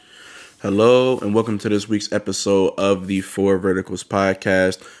Hello, and welcome to this week's episode of the Four Verticals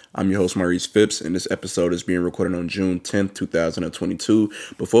podcast. I'm your host, Maurice Phipps, and this episode is being recorded on June 10th, 2022.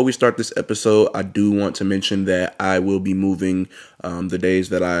 Before we start this episode, I do want to mention that I will be moving the days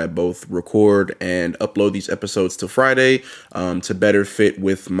that I both record and upload these episodes to Friday to better fit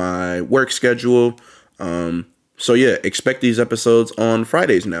with my work schedule. Expect these episodes on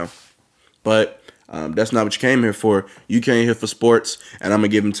Fridays now. But that's not what you came here for. You came here for sports, and I'm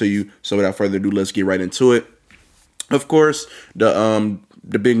going to give them to you. So without further ado, let's get right into it. Of course, the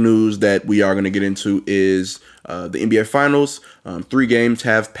big news that we are going to get into is the NBA Finals. 3 games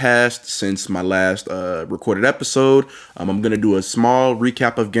have passed since my last recorded episode. I'm going to do a small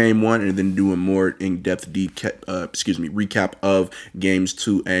recap of Game 1 and then do a more in-depth recap of Games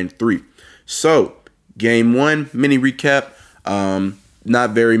 2 and 3. So, Game 1, mini recap.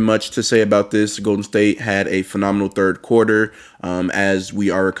 Not very much to say about this. Golden State had a phenomenal third quarter, as we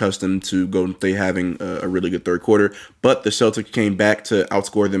are accustomed to Golden State having a really good third quarter. But the Celtics came back to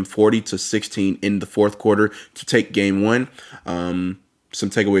outscore them 40-16 in the fourth quarter to take Game 1. Some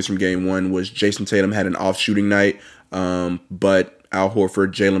takeaways from Game 1 was Jason Tatum had an off shooting night, but Al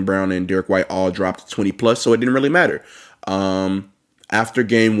Horford, Jaylen Brown, and Derek White all dropped 20+, so it didn't really matter. After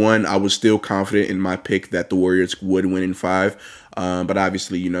Game 1, I was still confident in my pick that the Warriors would win in 5. But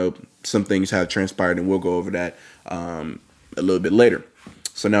obviously, some things have transpired, and we'll go over that a little bit later.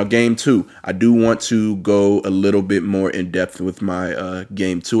 So now Game 2, I do want to go a little bit more in depth with my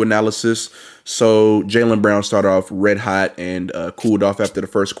Game 2 analysis. So Jaylen Brown started off red hot and cooled off after the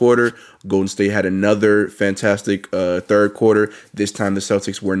first quarter. Golden State had another fantastic third quarter. This time the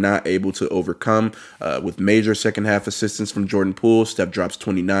Celtics were not able to overcome with major second half assistance from Jordan Poole. Steph drops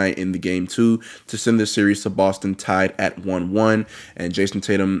 29 in the Game 2 to send the series to Boston tied at 1-1. And Jason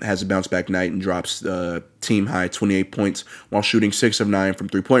Tatum has a bounce back night and drops team high 28 points while shooting 6 of 9 from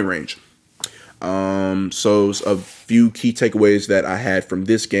 3-point range. So a few key takeaways that I had from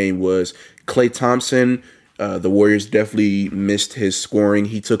this game was Klay Thompson. The Warriors definitely missed his scoring.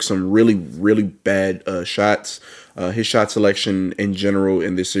 He took some really, really bad shots. His shot selection in general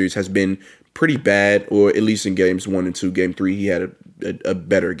in this series has been pretty bad, or at least in games 1 and 2. Game 3, he had a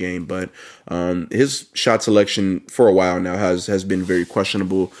better game, but his shot selection for a while now has been very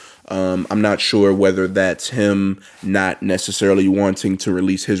questionable. I'm not sure whether that's him not necessarily wanting to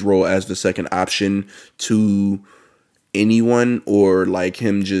release his role as the second option to anyone, or like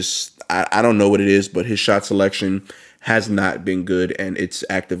him just, I don't know what it is, but his shot selection has not been good, and it's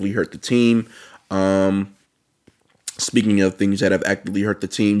actively hurt the team. Speaking of things that have actively hurt the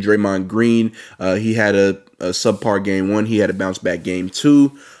team, Draymond Green, he had a subpar Game 1. He had a bounce back Game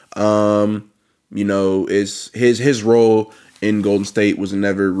 2. Is his role in Golden State was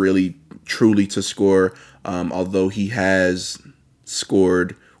never really truly to score, although he has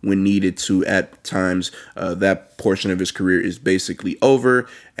scored when needed to at times. That portion of his career is basically over,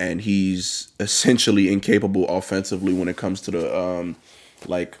 and he's essentially incapable offensively when it comes to the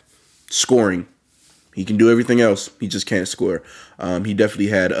scoring. He can do everything else. He just can't score. He definitely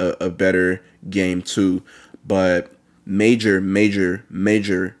had a better Game 2, but major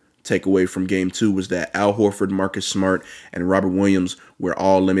takeaway from Game 2 was that Al Horford, Marcus Smart, and Robert Williams were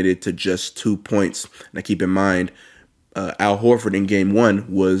all limited to just 2 points. Now keep in mind, Al Horford in Game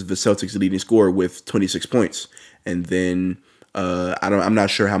 1 was the Celtics' leading scorer with 26 points. And then I'm not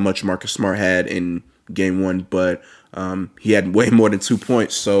sure how much Marcus Smart had in Game 1, but he had way more than 2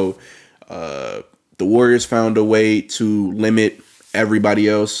 points. So the Warriors found a way to limit everybody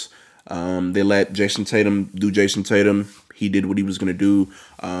else. They let Jason Tatum do Jason Tatum. He did what he was going to do,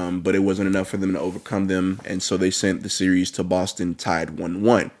 but it wasn't enough for them to overcome them, and so they sent the series to Boston tied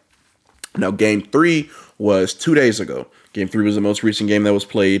 1-1. Now, Game 3 was 2 days ago. Game 3 was the most recent game that was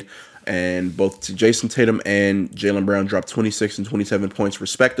played, and both Jason Tatum and Jaylen Brown dropped 26 and 27 points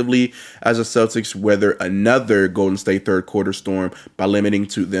respectively as the Celtics weather another Golden State third quarter storm by limiting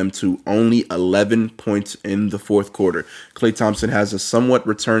them to only 11 points in the fourth quarter. Klay Thompson has a somewhat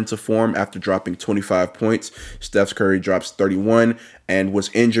return to form after dropping 25 points. Steph Curry drops 31 and was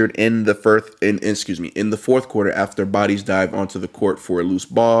injured in the fourth quarter after bodies dive onto the court for a loose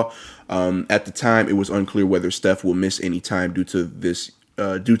ball. At the time, it was unclear whether Steph will miss any time due to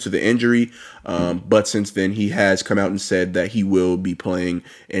the injury. But since then, he has come out and said that he will be playing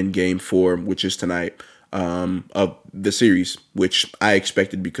in Game 4, which is tonight, of the series, which I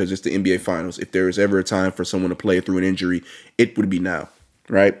expected because it's the NBA Finals. If there is ever a time for someone to play through an injury, it would be now,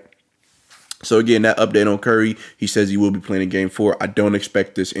 right? So again, that update on Curry, he says he will be playing in Game 4. I don't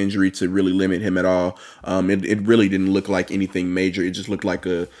expect this injury to really limit him at all. It really didn't look like anything major. It just looked like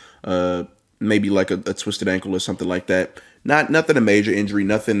maybe like a twisted ankle or something like that. Nothing a major injury,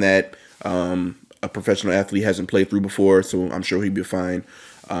 nothing that A professional athlete hasn't played through before, so I'm sure he'd be fine.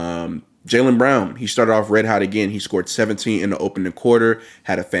 Jaylen Brown, he started off red hot again. He scored 17 in the opening quarter,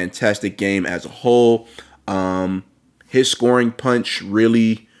 had a fantastic game as a whole. His scoring punch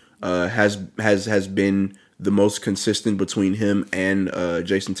really has been the most consistent between him and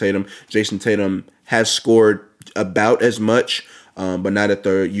Jason Tatum. Jason Tatum has scored about as much, but not at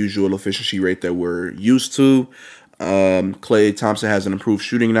the usual efficiency rate that we're used to. Klay Thompson has an improved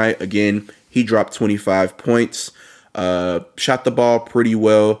shooting night. Again, he dropped 25 points, shot the ball pretty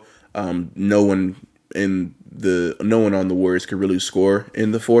well. No one on the Warriors could really score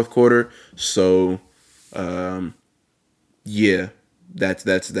in the fourth quarter. So, yeah, that's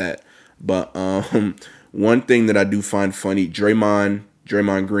that. But one thing that I do find funny,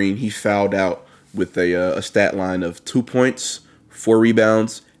 Draymond Green, he fouled out with a stat line of 2 points, 4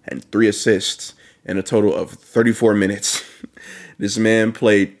 rebounds, and 3 assists in a total of 34 minutes. This man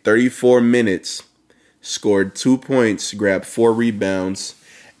played 34 minutes, scored 2 points, grabbed 4 rebounds,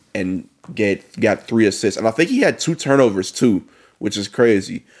 and got 3 assists. And I think he had 2 turnovers too, which is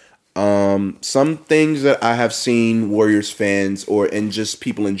crazy. Some things that I have seen Warriors fans and just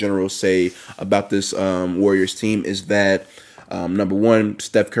people in general say about this Warriors team is that number one,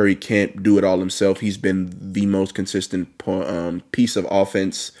 Steph Curry can't do it all himself. He's been the most consistent piece of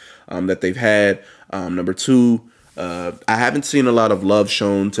offense that they've had. Number two, I haven't seen a lot of love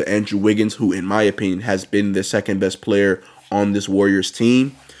shown to Andrew Wiggins, who in my opinion has been the second best player on this Warriors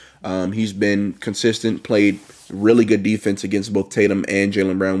team. He's been consistent, played really good defense against both Tatum and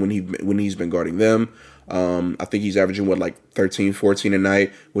Jaylen Brown when he's been guarding them. I think he's averaging 13, 14 a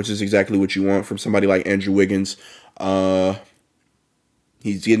night, which is exactly what you want from somebody like Andrew Wiggins.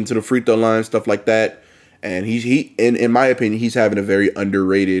 He's getting to the free throw line, stuff like that, and in my opinion, he's having a very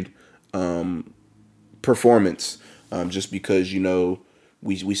underrated performance. Just because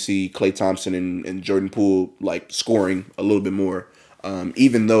we see Klay Thompson and Jordan Poole scoring a little bit more.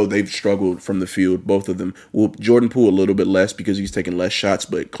 Even though they've struggled from the field, both of them. Well, Jordan Poole a little bit less because he's taking less shots,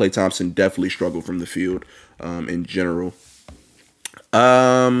 but Klay Thompson definitely struggled from the field in general.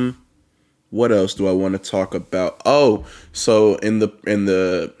 What else do I want to talk about? Oh, so in the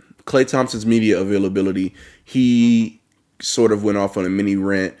Klay Thompson's media availability, he sort of went off on a mini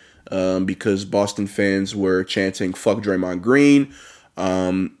rant because Boston fans were chanting "fuck Draymond Green."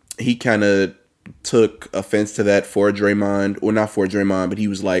 He kind of took offense to that for Draymond, or not for Draymond, but he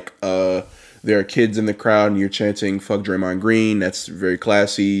was like, there are kids in the crowd and you're chanting fuck Draymond Green. That's very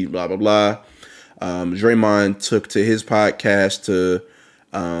classy, blah, blah, blah. Draymond took to his podcast to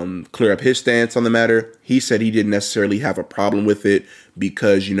clear up his stance on the matter. He said he didn't necessarily have a problem with it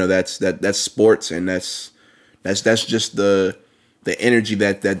because, that's sports, and that's just the energy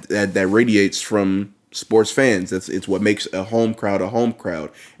that radiates from sports fans. It's what makes a home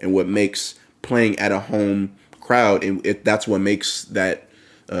crowd, and what makes playing at a home crowd, and that's what makes that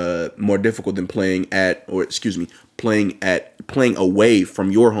more difficult than playing away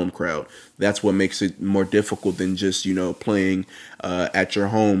from your home crowd. That's what makes it more difficult than just playing at your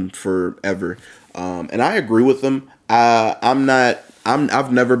home forever. And I agree with them.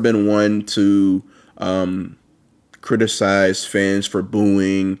 I've never been one to criticize fans for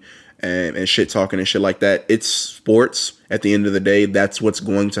booing and shit talking and shit like that. It's sports. At the end of the day, that's what's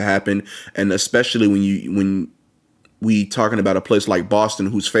going to happen. And especially when we talking about a place like Boston,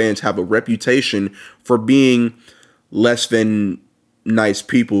 whose fans have a reputation for being less than nice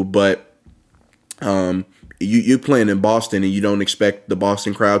people, but you playing in Boston and you don't expect the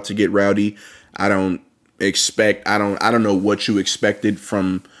Boston crowd to get rowdy. I don't know what you expected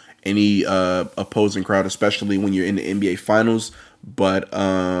from any opposing crowd, especially when you're in the NBA Finals. But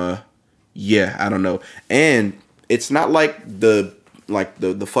yeah, I don't know. And it's not like the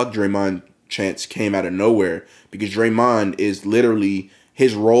fuck Draymond chants came out of nowhere, because Draymond is literally,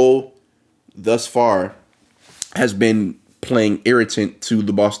 his role thus far has been playing irritant to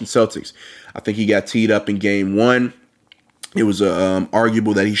the Boston Celtics. I think he got teed up in game 1. It was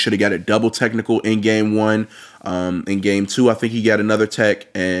arguable that he should have got a double technical in game 1. In game 2, I think he got another tech,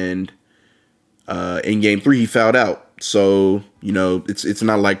 and in game 3 he fouled out. So it's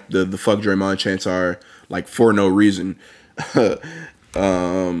not like the fuck Draymond chants are for no reason.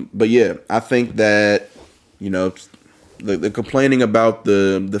 But yeah, I think that the complaining about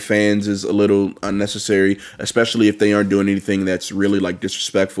the fans is a little unnecessary, especially if they aren't doing anything that's really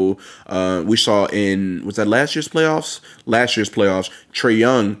disrespectful. We saw was that last year's playoffs? Last year's playoffs, Trae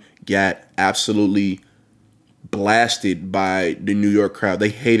Young got absolutely blasted by the New York crowd. They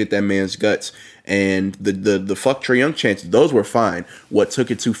hated that man's guts. And the fuck Trae Young chants, those were fine. What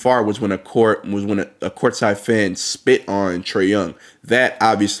took it too far was when a courtside fan spit on Trae Young. That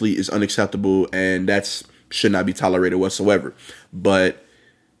obviously is unacceptable, and that's should not be tolerated whatsoever. But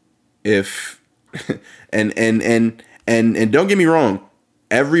if and don't get me wrong,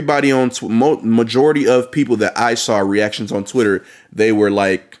 everybody on majority of people that I saw reactions on Twitter, they were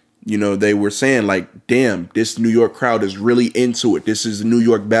like, they were saying like, damn, this New York crowd is really into it. This is New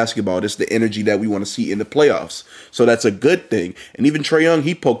York basketball. This is the energy that we want to see in the playoffs. So that's a good thing. And even Trae Young,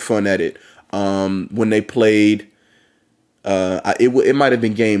 he poked fun at it when they played. It might have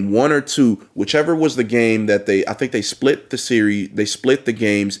been game 1 or 2, whichever was the game that I think they split the series. They split the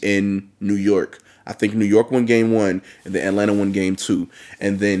games in New York. I think New York won game 1 and then Atlanta won game 2.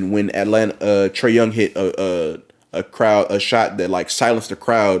 And then when Trae Young hit a shot that like silenced the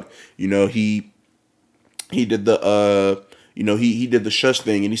crowd, he did the he did the shush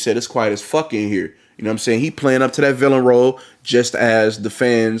thing, and he said it's quiet as fuck in here. You know what I'm saying? He playing up to that villain role just as the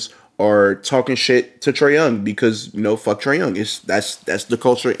fans are talking shit to Trae Young because fuck Trae Young. That's the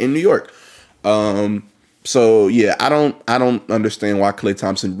culture in New York. So yeah, I don't understand why Klay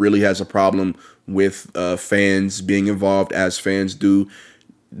Thompson really has a problem with fans being involved as fans do.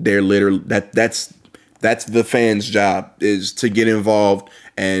 They're literally that's the fans' job, is to get involved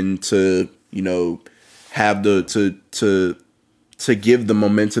and to have to give the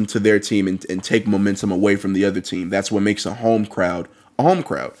momentum to their team and take momentum away from the other team. That's what makes a home crowd a home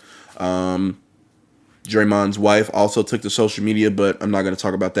crowd. Draymond's wife also took to social media, but I'm not going to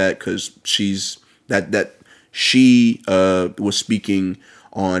talk about that because she was speaking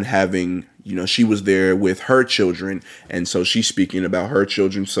on having, she was there with her children, and so she's speaking about her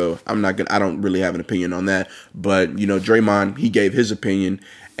children. So I don't really have an opinion on that. But Draymond, he gave his opinion,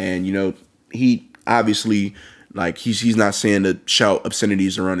 and he obviously, like, he's not saying to shout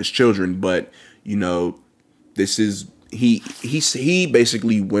obscenities around his children, but this is. He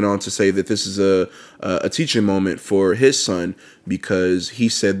basically went on to say that this is a teaching moment for his son, because he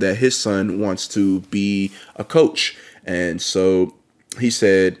said that his son wants to be a coach, and so he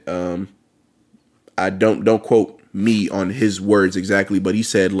said, I don't quote me on his words exactly, but he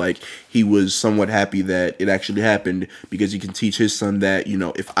said like he was somewhat happy that it actually happened because he can teach his son that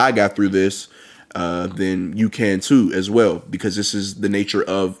if I got through this, then you can too as well, because this is the nature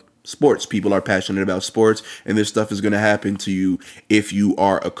of sports. People are passionate about sports, and this stuff is going to happen to you if you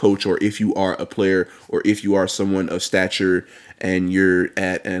are a coach, or if you are a player, or if you are someone of stature and you're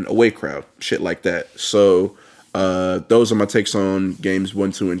at an away crowd, shit like that. So those are my takes on games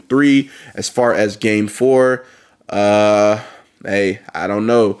 1, 2, and 3. As far as game 4, hey, I don't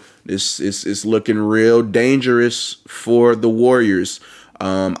know. This is looking real dangerous for the Warriors.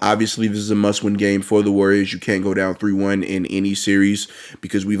 Obviously, this is a must-win game for the Warriors. You can't go down 3-1 in any series,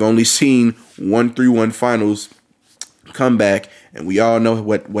 because we've only seen 1 3-1 finals comeback, and we all know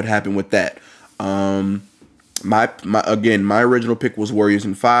what happened with that. My original pick was Warriors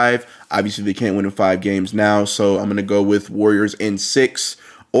in 5. Obviously, they can't win in 5 games now, so I'm gonna go with Warriors in 6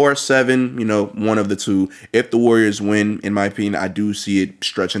 or 7. One of the two. If the Warriors win, in my opinion, I do see it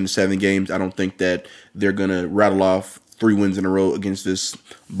stretching to 7 games. I don't think that they're gonna rattle off 3 wins in a row against this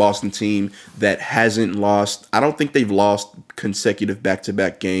Boston team that hasn't lost. I don't think they've lost consecutive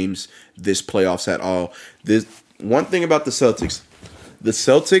back-to-back games this playoffs at all. This one thing about the Celtics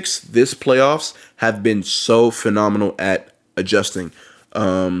this playoffs have been so phenomenal at adjusting.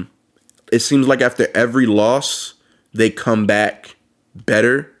 It seems like after every loss, they come back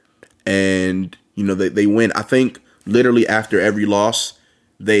better, and they win. I think literally after every loss,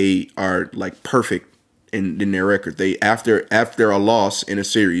 they are like perfect in their record. They after a loss in a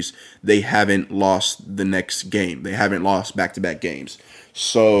series, they haven't lost the next game. They haven't lost back-to-back games.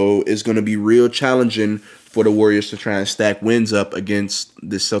 So it's going to be real challenging for the Warriors to try and stack wins up against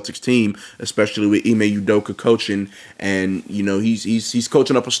this Celtics team, especially with Ime Udoka coaching, and he's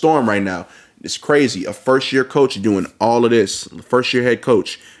coaching up a storm right now. It's crazy. A first-year coach doing all of this. First-year head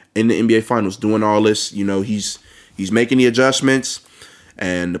coach in the NBA Finals doing all this. He's making the adjustments,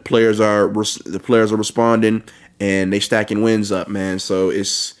 and the players are responding, and they stacking wins up, man. So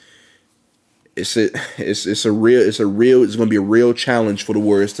it's going to be a real challenge for the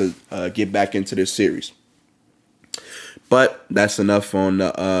Warriors to get back into this series. But that's enough on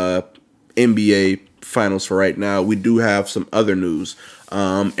the NBA Finals for right now. We do have some other news.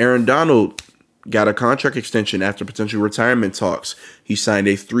 Aaron Donald got a contract extension after potential retirement talks. He signed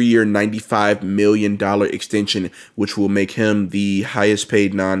a 3-year, $95 million extension, which will make him the highest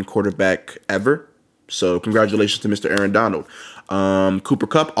paid non-quarterback ever. So congratulations to Mr. Aaron Donald. Cooper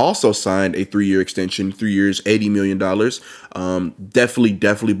Kupp also signed a 3-year extension, 3 years, $80 million.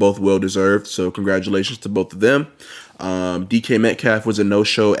 Definitely both well deserved. So congratulations to both of them. DK Metcalf was a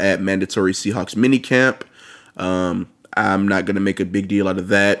no-show at mandatory Seahawks minicamp. I'm not going to make a big deal out of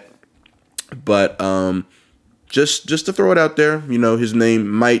that. But just to throw it out there, his name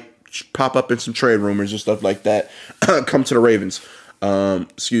might pop up in some trade rumors and stuff like that. Come to the Ravens.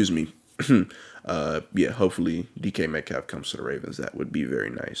 Excuse me. Hopefully DK Metcalf comes to the Ravens. That would be very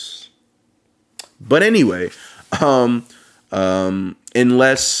nice. But anyway,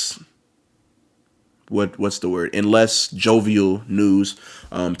 unless unless jovial news,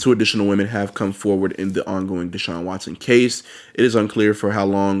 2 additional women have come forward in the ongoing Deshaun Watson case. It is unclear for how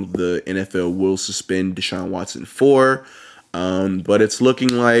long the NFL will suspend Deshaun Watson for, but it's looking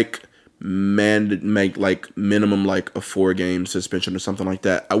like minimum like a 4-game suspension or something like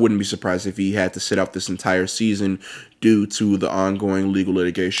that. I wouldn't be surprised if he had to sit out this entire season due to the ongoing legal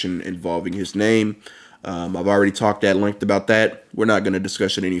litigation involving his name. I've already talked at length about that. We're not going to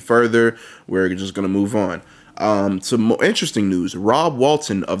discuss it any further. We're just going to move on. Some more interesting news. Rob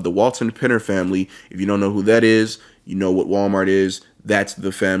Walton of the Walton Penner family. If you don't know who that is, you know what Walmart is. That's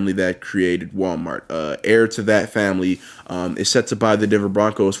the family that created Walmart. Heir to that family is set to buy the Denver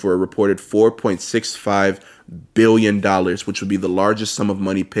Broncos for a reported $4.65 billion, which would be the largest sum of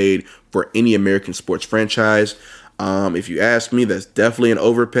money paid for any American sports franchise. If you ask me, that's definitely an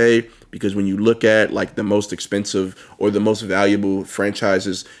overpay, because when you look at like the most expensive or the most valuable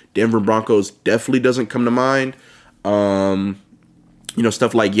franchises, Denver Broncos definitely doesn't come to mind.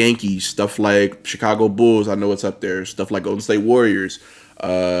 Stuff like Yankees, stuff like Chicago Bulls, I know it's up there. Stuff like Golden State Warriors,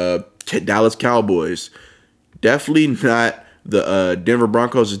 Dallas Cowboys. Definitely not the Denver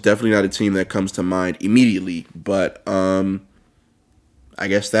Broncos is definitely not a team that comes to mind immediately. But I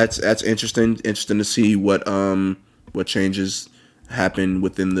guess that's interesting. Interesting to see what changes happen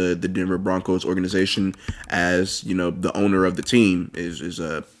within the Denver Broncos organization as the owner of the team is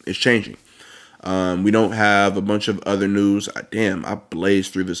changing. We don't have a bunch of other news. I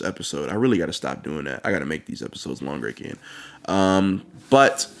blazed through this episode. I really got to stop doing that. I got to make these episodes longer again.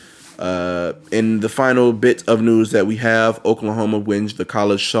 But in the final bit of news that we have, Oklahoma wins the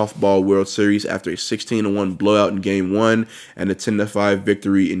College Softball World Series after a 16-1 blowout in Game 1 and a 10-5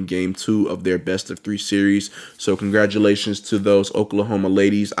 victory in Game 2 of their best-of-3 series. So congratulations to those Oklahoma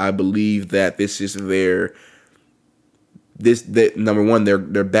ladies. I believe that this is number one, they're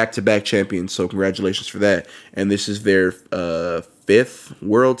back-to-back champions, so congratulations for that. And this is their 5th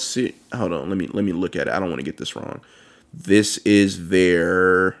World Series. Hold on, let me look at it. I don't want to get this wrong. This is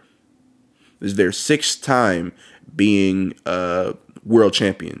their 6th time being world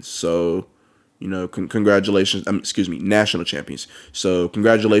champions. So, congratulations. National champions. So,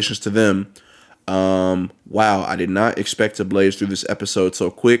 congratulations to them. Wow, I did not expect to blaze through this episode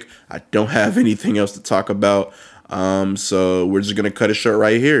so quick. I don't have anything else to talk about. So we're just going to cut it short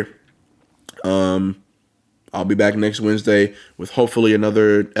right here. I'll be back next Wednesday with hopefully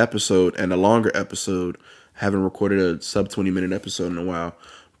another episode and a longer episode. I haven't recorded a sub 20-minute episode in a while.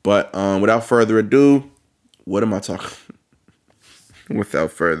 But without further ado, what am I talking?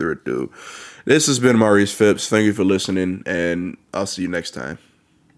 Without further ado, this has been Maurice Phipps. Thank you for listening, and I'll see you next time.